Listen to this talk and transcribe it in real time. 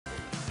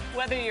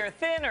Whether you're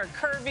thin or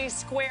curvy,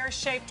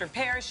 square-shaped or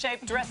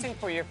pear-shaped, dressing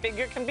for your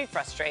figure can be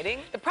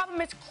frustrating. The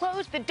problem is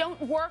clothes that don't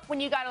work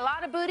when you got a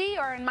lot of booty,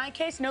 or in my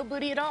case, no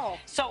booty at all.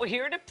 So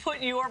here to put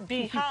your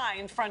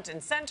behind front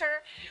and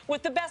center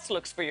with the best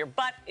looks for your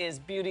butt is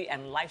beauty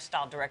and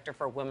lifestyle director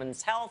for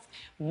women's health,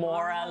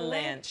 Maura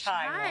Lynch.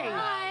 Hi, Maura.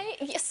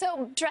 Hi.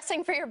 So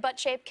dressing for your butt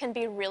shape can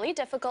be really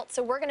difficult,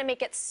 so we're going to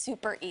make it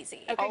super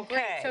easy. Okay,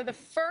 great. So the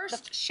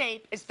first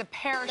shape is the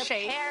pear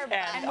shape. Pear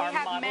butt. And we our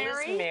have model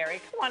Mary. is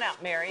Mary. Come on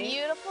out, Mary.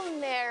 Beautiful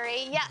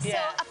Mary. Yeah,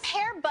 Yes. so a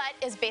pear butt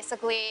is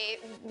basically,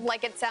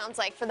 like it sounds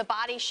like, for the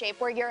body shape,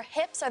 where your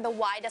hips are the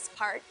widest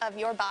part of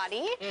your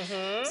body.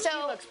 So She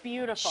looks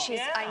beautiful.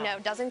 I know,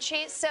 doesn't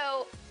she?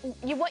 So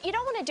what you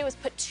don't want to do is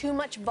put too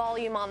much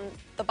volume on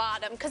the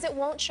bottom because it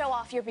won't show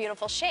off your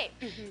beautiful shape.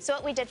 So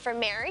what we did for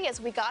Mary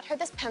is we got her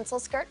this pencil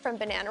skirt from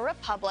Banana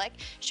Republic.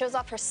 Shows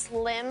off her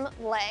slim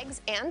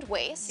legs and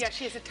waist. Yeah,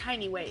 she has a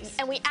tiny waist.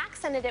 And we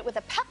accented it with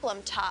a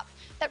peplum top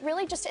that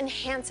really just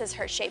enhances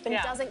her shape and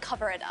doesn't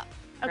cover it up.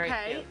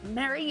 Okay,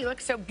 Mary, you look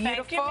so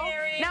beautiful. Thank you,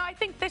 Mary. Now I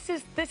think this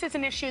is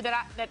an issue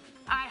that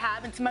I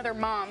have and some other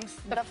moms.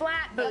 The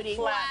flat booty. The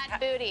flat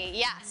booty,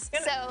 yes.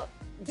 So.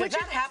 Does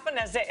that happen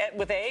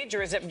with age,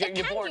 or is it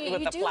you're born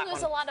with a flat one? You do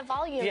lose a lot of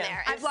volume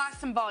there. I've lost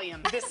some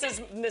volume. This is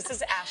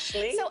Mrs.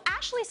 Ashley. So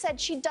Ashley said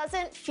she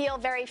doesn't feel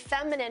very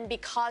feminine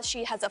because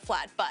she has a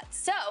flat butt.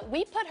 So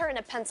we put her in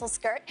a pencil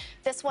skirt.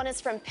 This one is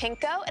from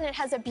Pinko, and it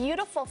has a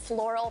beautiful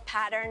floral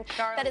pattern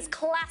that is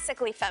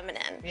classically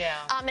feminine. Yeah.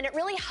 And it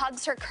really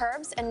hugs her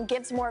curves and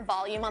gives more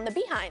volume on the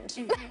behind.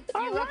 You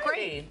look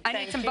great. I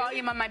need some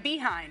volume on my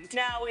behind.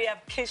 Now we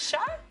have Kisha,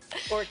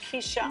 or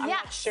Keisha, I'm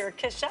not sure.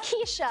 Kisha?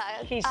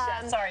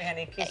 Keisha. Sorry,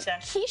 honey, Keisha.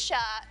 Keisha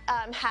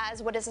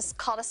has what is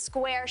called a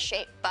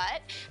square-shaped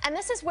butt, and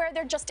this is where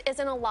there just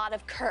isn't a lot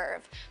of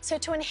curve. So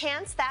to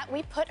enhance that,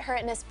 we put her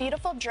in this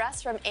beautiful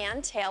dress from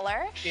Ann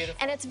Taylor. Beautiful.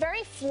 And it's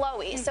very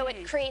flowy, so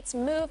it creates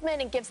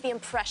movement and gives the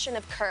impression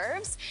of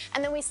curves.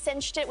 And then we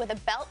cinched it with a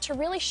belt to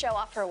really show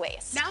off her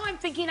waist. Now I'm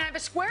thinking I have a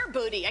square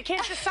booty. I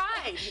can't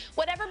decide.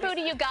 Whatever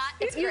booty you got,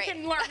 it's you great.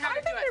 can learn how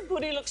to do I think your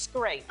booty looks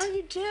great. Oh,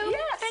 you do?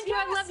 Yes, Thank you.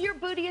 I love your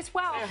booty as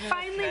well.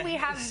 Finally, we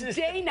have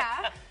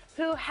Dana,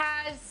 who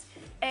has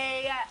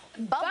a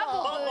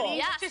bubble booty.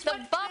 Yes, which is the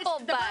what bubble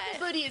the butt.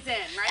 bubble booty is in,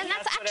 right? And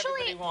that's what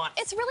everybody actually,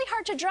 wants. it's really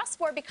hard to dress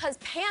for because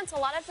pants a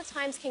lot of the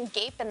times can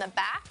gape in the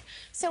back.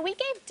 So we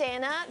gave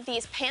Dana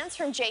these pants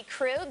from J.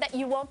 Crew that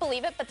you won't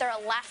believe it, but they're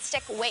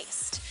elastic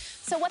waist.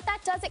 So what that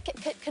does,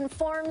 it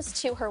conforms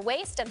to her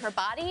waist and her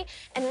body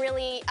and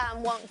really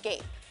won't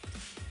gape.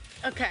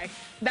 Okay,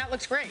 that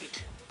looks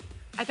great.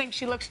 I think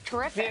she looks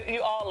terrific.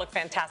 You all look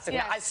fantastic.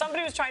 Yes. Now,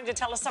 somebody was trying to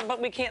tell us something,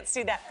 but we can't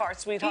see that far,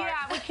 sweetheart.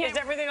 Yeah, we can't. Is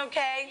everything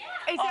okay?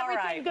 Is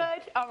everything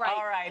good? All right.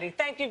 All righty.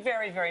 Thank you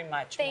very, very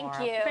much, Thank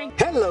Maura. you.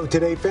 Hello,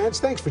 Today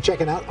fans. Thanks for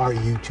checking out our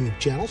YouTube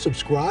channel.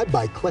 Subscribe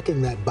by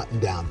clicking that button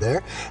down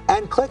there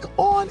and click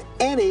on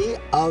any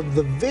of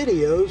the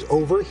videos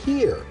over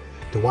here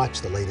to watch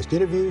the latest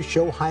interviews,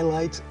 show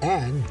highlights,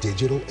 and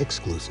digital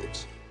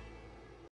exclusives.